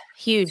 Two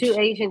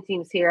Asian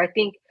teams here. I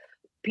think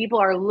people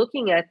are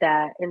looking at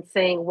that and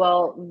saying,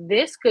 well,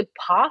 this could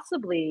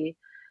possibly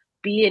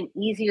be an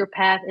easier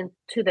path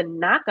into the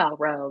knockout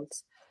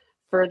rounds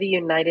for the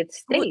United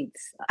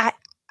States.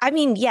 I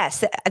mean,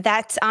 yes,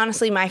 that's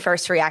honestly my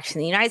first reaction.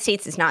 The United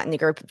States is not in the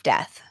group of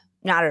death.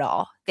 Not at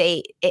all.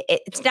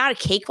 It's not a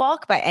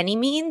cakewalk by any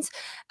means,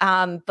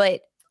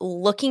 but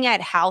looking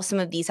at how some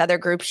of these other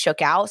groups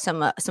shook out,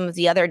 some of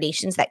the other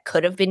nations that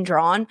could have been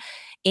drawn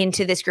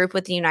into this group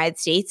with the United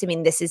States, I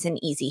mean, this is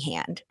an easy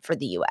hand for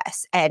the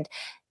U.S., and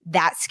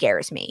that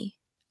scares me.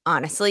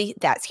 Honestly,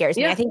 that scares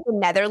me. I think the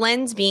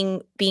Netherlands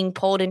being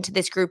pulled into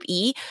this Group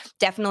E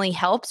definitely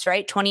helps,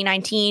 right?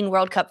 2019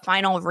 World Cup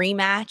final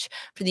rematch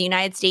for the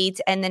United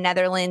States and the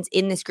Netherlands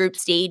in this group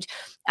stage.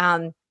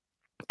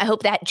 I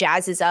hope that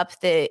jazzes up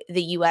the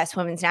U.S.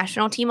 women's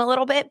national team a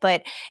little bit,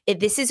 but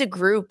this is a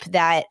group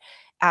that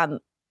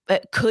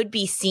could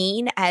be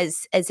seen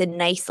as a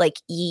nice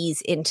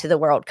ease into the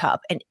World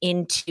Cup and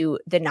into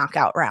the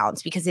knockout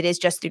rounds, because it is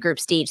just the group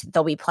stage that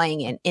they'll be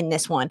playing in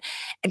this one.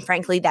 And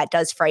frankly, that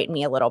does frighten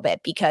me a little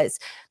bit, because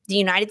the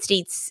United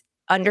States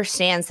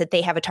understands that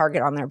they have a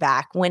target on their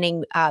back,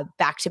 winning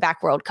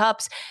back-to-back World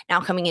Cups.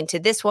 Now coming into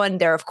this one,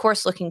 they're of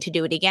course looking to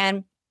do it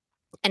again.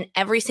 And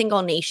every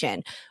single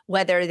nation,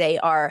 whether they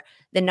are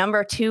the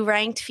number 2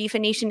 ranked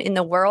FIFA nation in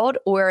the world,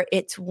 or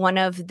it's one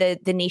of the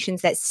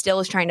nations that still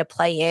is trying to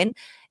play in,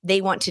 they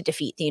want to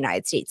defeat the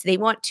United States. They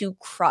want to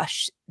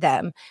crush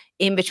them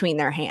in between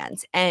their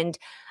hands. And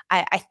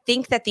I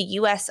think that the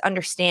U.S.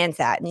 understands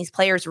that. And these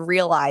players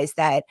realize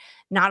that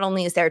not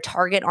only is there a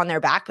target on their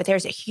back, but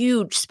there's a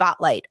huge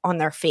spotlight on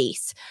their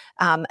face,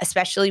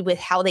 especially with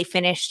how they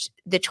finished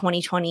the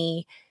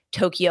 2020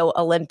 Tokyo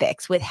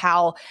Olympics, with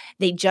how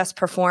they just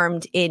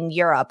performed in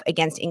Europe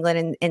against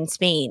England and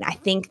Spain. I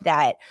think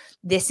that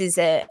this is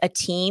a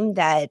team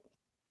that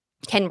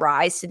can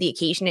rise to the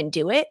occasion and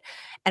do it.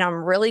 And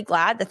I'm really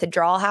glad that the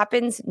draw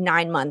happens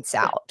 9 months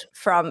out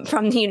from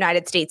the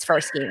United States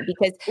first game,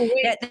 because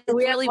that's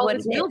really what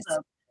it is.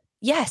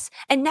 Yes.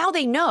 And now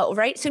they know,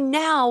 right? So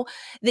now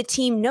the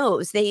team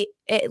knows.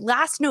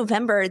 Last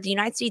November, the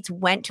United States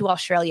went to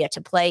Australia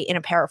to play in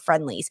a pair of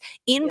friendlies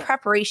in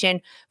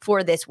preparation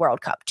for this World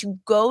Cup, to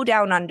go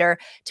down under,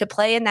 to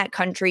play in that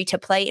country, to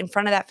play in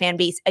front of that fan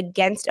base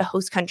against a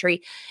host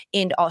country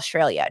in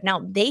Australia.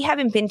 Now, they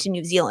haven't been to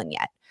New Zealand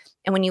yet.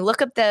 And when you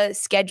look up the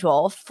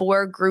schedule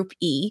for Group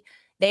E,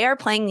 they are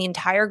playing the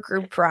entire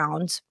group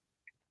rounds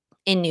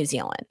in New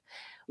Zealand.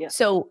 Yeah.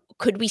 So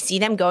could we see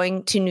them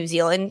going to New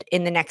Zealand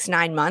in the next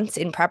 9 months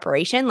in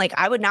preparation?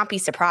 I would not be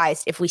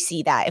surprised if we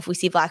see that, if we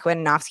see Vlatko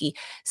Andonovski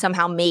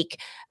somehow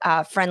make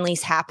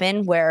friendlies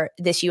happen where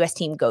this U.S.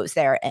 team goes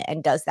there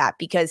and does that,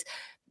 because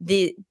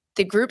the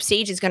group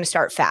stage is going to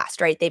start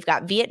fast, right? They've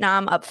got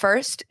Vietnam up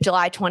first,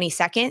 July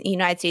 22nd, the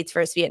United States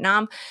versus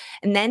Vietnam,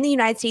 and then the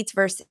United States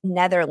versus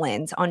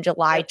Netherlands on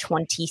July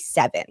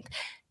 27th.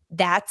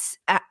 That's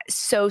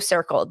so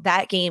circled.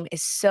 That game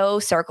is so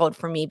circled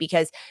for me,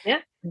 because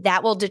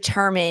that will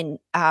determine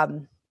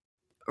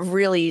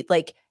really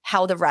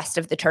how the rest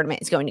of the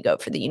tournament is going to go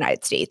for the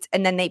United States.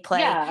 And then they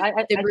play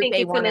the Group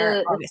A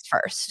winner August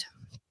 1st.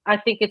 I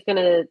think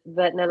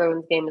that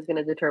Netherlands game is going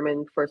to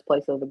determine first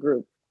place of the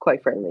group,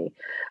 quite frankly.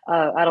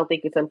 I don't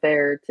think it's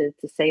unfair to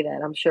say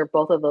that. I'm sure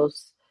both of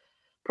those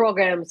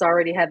programs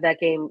already have that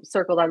game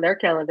circled on their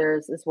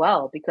calendars as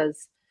well,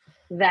 because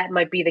that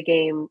might be the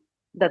game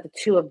that the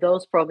two of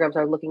those programs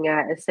are looking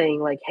at as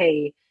saying,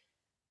 hey,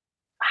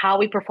 how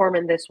we perform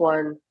in this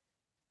one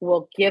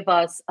will give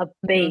us a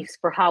base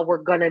for how we're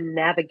going to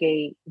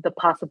navigate the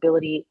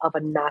possibility of a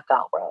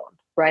knockout round,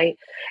 right?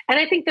 And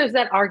I think there's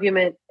that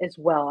argument as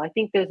well. I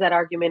think there's that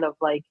argument of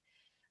the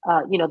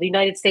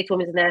United States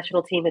women's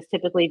national team has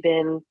typically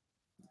been,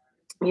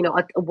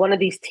 one of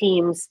these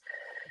teams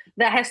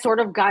that has sort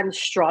of gotten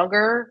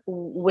stronger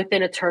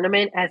within a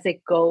tournament as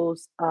it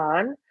goes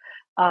on.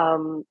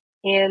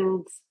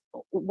 And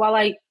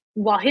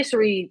while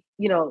history,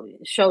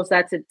 shows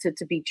that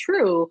to be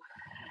true,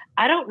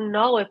 I don't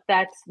know if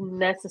that's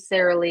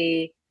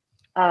necessarily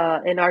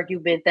an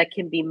argument that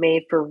can be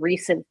made for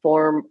recent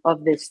form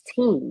of this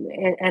team.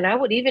 And I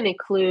would even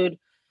include,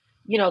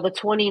 the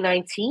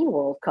 2019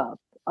 World Cup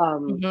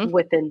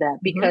within that,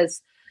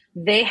 because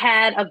they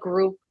had a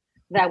group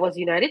that was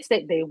United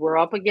States. They were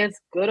up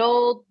against good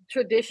old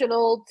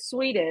traditional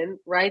Sweden,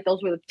 right?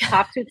 Those were the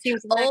top 2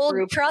 teams in that old,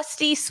 group.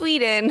 Trusty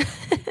Sweden.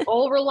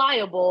 Old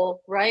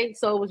reliable, right?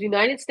 So it was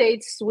United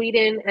States,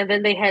 Sweden, and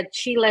then they had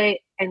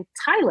Chile and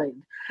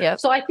Thailand. Yeah.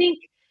 So I think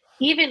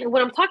even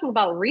when I'm talking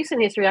about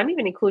recent history, I'm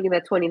even including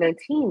that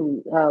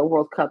 2019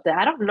 World Cup. That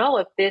I don't know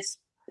if this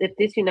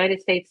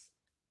United States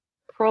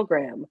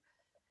program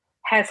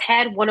has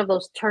had one of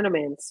those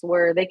tournaments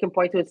where they can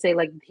point to it and say,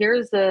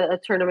 here's a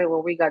tournament where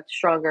we got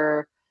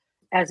stronger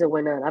as it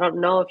went on. I don't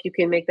know if you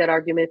can make that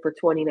argument for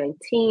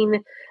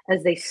 2019,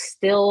 as they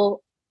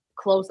still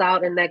close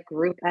out in that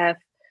Group F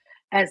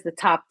as the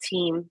top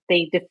team.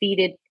 They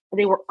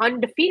were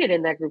undefeated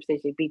in that group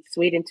stage. They beat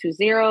Sweden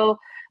 2-0.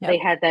 Yep. They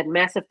had that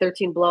massive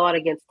 13 blowout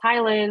against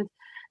Thailand.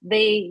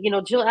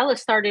 Jill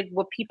Ellis started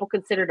what people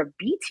considered a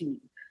B team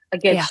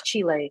against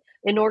Chile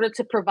in order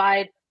to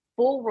provide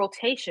full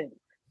rotation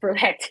for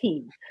that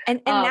team.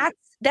 And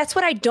that's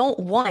what I don't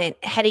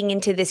want heading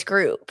into this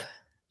group.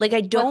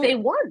 I don't.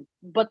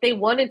 But they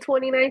won in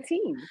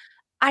 2019.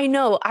 I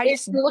know.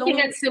 If you're looking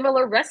at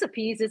similar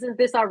recipes, isn't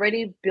this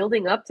already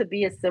building up to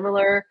be a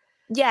similar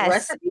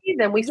recipe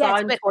than we saw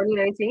in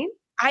 2019?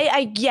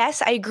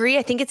 Yes, I agree.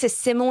 I think it's a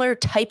similar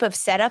type of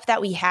setup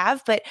that we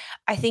have, but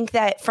I think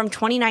that from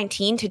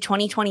 2019 to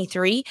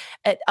 2023,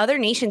 other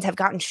nations have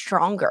gotten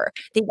stronger.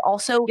 They've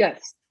also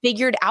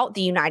figured out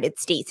the United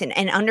States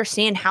and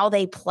understand how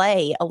they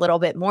play a little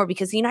bit more,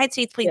 because the United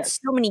States played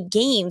so many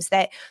games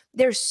that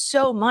there's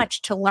so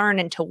much to learn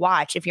and to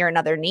watch if you're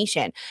another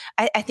nation.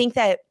 I think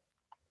that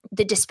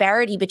the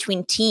disparity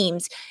between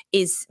teams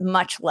is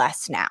much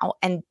less now,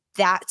 and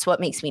that's what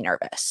makes me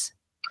nervous.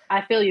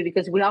 I feel you,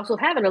 because we also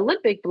have an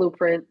Olympic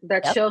blueprint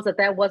that shows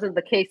that wasn't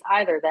the case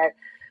either. That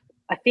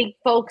I think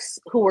folks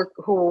who were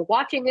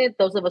watching it,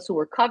 those of us who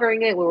were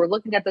covering it, we were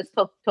looking at the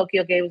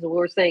Tokyo Games and we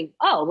were saying,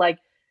 oh, like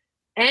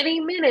any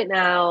minute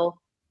now,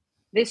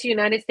 this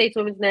United States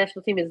women's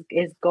national team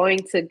is going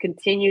to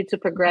continue to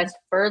progress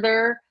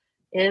further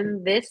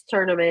in this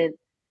tournament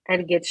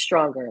and get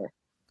stronger.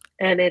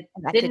 And it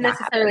didn't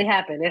necessarily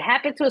happen. It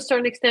happened to a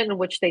certain extent in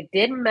which they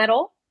did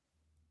medal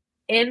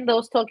in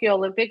those Tokyo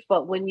Olympics,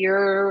 but when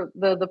you're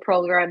the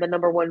program, the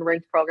number one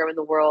ranked program in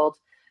the world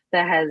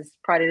that has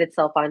prided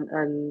itself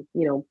on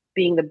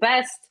being the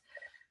best,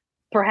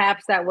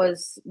 perhaps that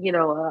was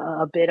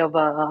a bit of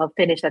a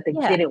finish that they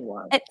didn't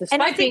want,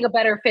 despite being a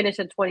better finish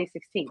in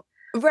 2016.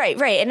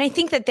 Right. And I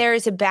think that there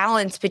is a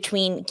balance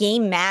between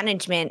game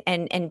management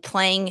and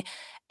playing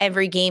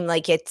every game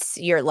like it's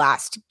your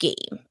last game,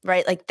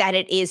 right? Like that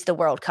it is the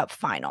World Cup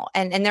final.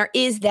 And there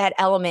is that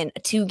element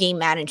to game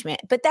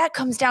management, but that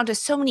comes down to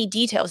so many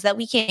details that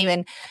we can't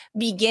even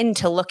begin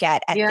to look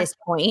at this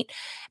point.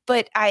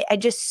 But I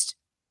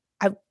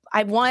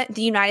want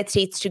the United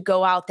States to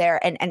go out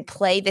there and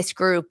play this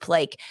group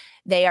like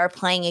they are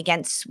playing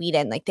against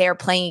Sweden, like they are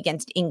playing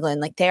against England,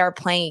 like they are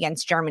playing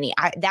against Germany.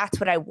 That's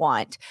what I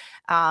want.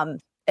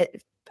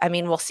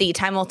 We'll see.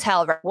 Time will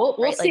tell. Right?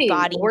 We'll see.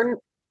 Body,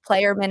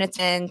 player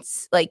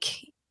minutes, like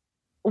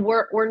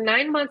we're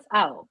 9 months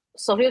out.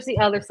 So here's the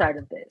other side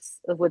of this,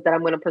 that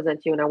I'm going to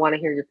present to you, and I want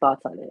to hear your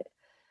thoughts on it.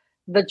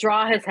 The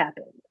draw has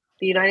happened.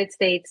 The United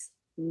States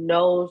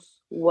knows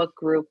what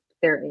group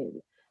they're in.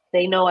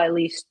 They know at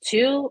least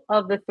two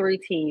of the three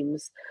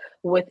teams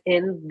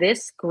within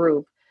this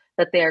group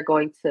that they are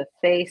going to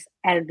face,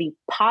 and the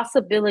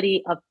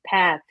possibility of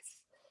paths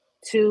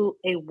to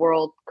a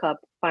World Cup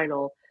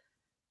final.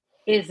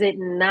 Is it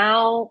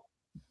now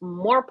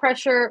more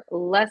pressure,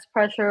 less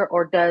pressure,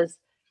 or does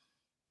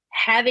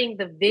having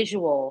the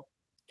visual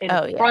in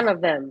front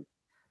of them,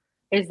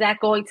 is that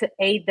going to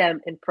aid them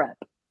in prep?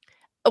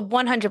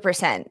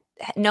 100%.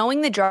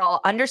 Knowing the draw,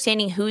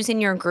 understanding who's in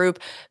your group,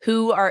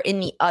 who are in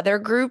the other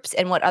groups,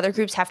 and what other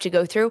groups have to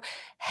go through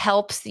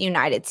helps the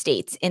United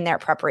States in their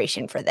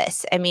preparation for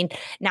this. I mean,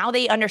 now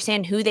they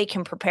understand who they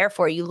can prepare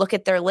for. You look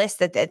at their list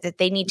that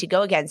they need to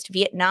go against,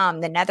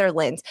 Vietnam, the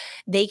Netherlands.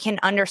 They can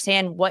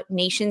understand what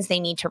nations they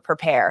need to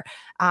prepare,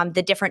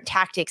 the different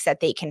tactics that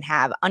they can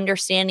have,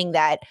 understanding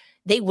that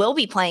they will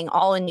be playing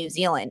all in New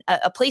Zealand,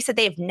 a place that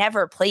they have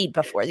never played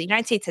before. The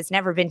United States has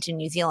never been to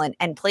New Zealand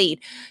and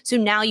played. So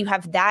now you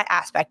have that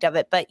aspect of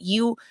it, but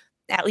you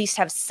at least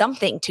have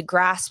something to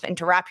grasp and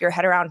to wrap your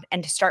head around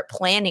and to start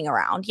planning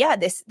around. Yeah,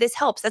 this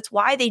helps. That's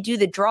why they do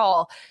the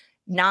draw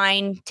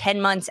 9-10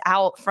 months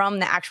out from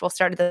the actual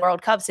start of the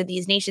World Cup. So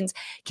these nations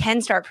can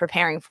start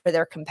preparing for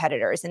their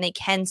competitors, and they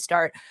can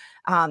start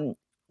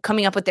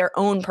coming up with their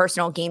own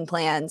personal game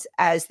plans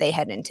as they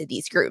head into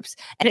these groups.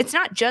 And it's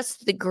not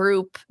just the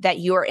group that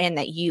you're in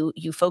that you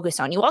focus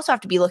on. You also have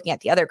to be looking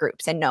at the other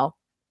groups and know,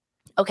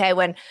 okay,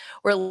 when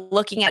we're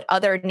looking at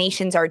other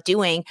nations are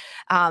doing,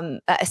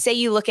 say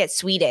you look at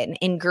Sweden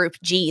in Group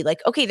G,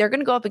 like, okay, they're going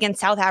to go up against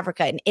South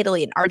Africa and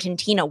Italy and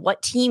Argentina.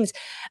 What teams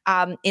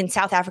in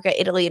South Africa,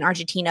 Italy, and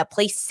Argentina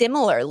play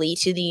similarly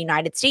to the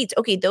United States?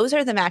 Okay, those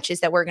are the matches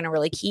that we're going to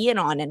really key in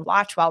on and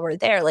watch while we're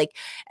there. Like,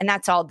 and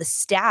that's all the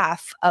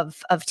staff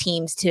of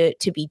teams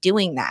to be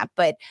doing that.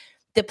 But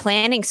the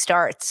planning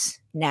starts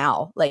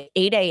now, like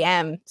 8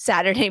 a.m.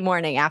 Saturday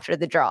morning after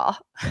the draw.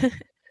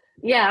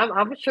 Yeah,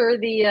 I'm sure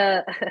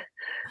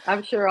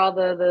I'm sure all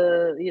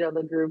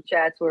the group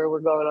chats where we're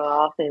going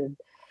off and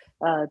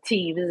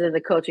teams and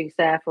the coaching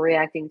staff are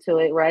reacting to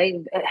it, right?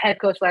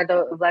 Head coach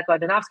Vlatko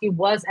Andonovski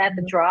was at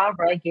the draw,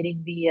 right,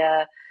 getting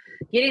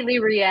the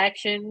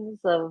reactions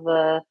of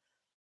the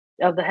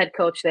head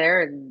coach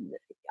there, and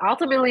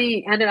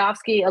ultimately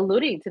Andonovski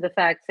alluding to the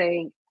fact,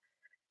 saying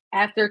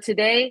after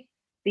today,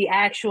 the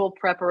actual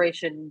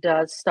preparation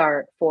does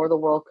start for the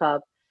World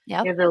Cup.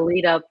 Yep. In the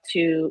lead up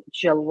to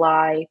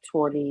July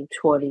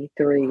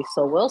 2023.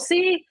 So we'll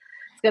see.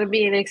 It's going to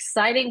be an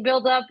exciting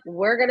build-up.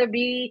 We're going to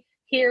be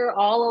here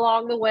all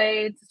along the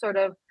way to sort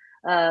of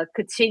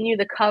continue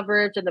the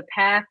coverage and the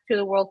path to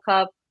the World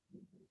Cup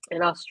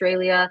in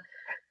Australia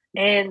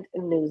and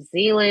New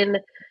Zealand.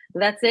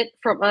 That's it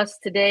from us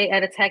today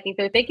at Attacking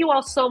Third. Thank you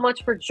all so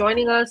much for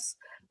joining us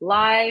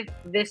live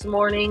this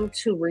morning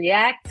to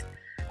react.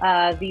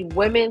 The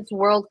Women's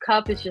World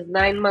Cup is just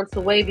 9 months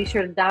away. Be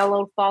sure to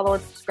download, follow,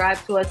 and subscribe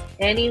to us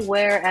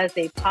anywhere as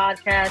a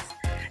podcast.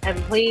 And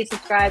please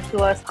subscribe to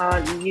us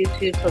on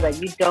YouTube so that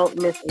you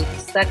don't miss a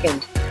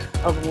second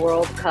of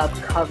World Cup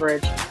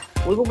coverage.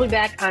 We will be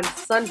back on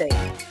Sunday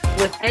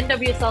with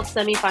NWSL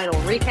semifinal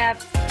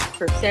recaps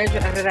for Sergio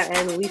Herrera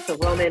and Lisa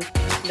Roman.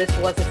 This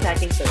was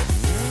Attacking Third.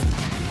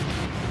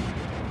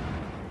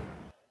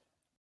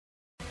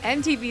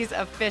 MTV's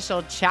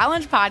official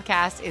Challenge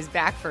podcast is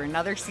back for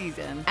another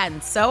season.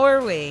 And so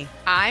are we.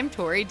 I'm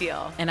Tori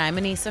Deal. And I'm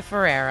Anissa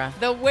Ferreira.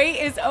 The wait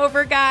is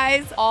over,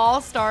 guys.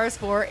 All Stars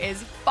 4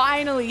 is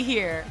finally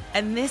here.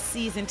 And this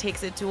season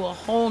takes it to a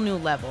whole new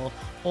level.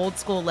 Old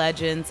school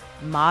legends,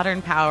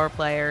 modern power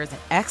players,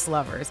 and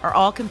ex-lovers are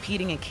all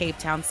competing in Cape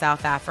Town,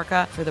 South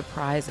Africa for the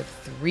prize of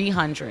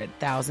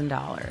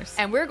 $300,000.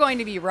 And we're going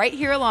to be right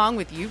here along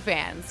with you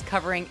fans,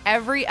 covering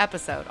every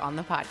episode on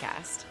the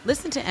podcast.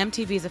 Listen to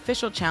MTV's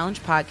official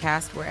Challenge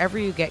podcast wherever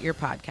you get your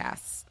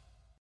podcasts.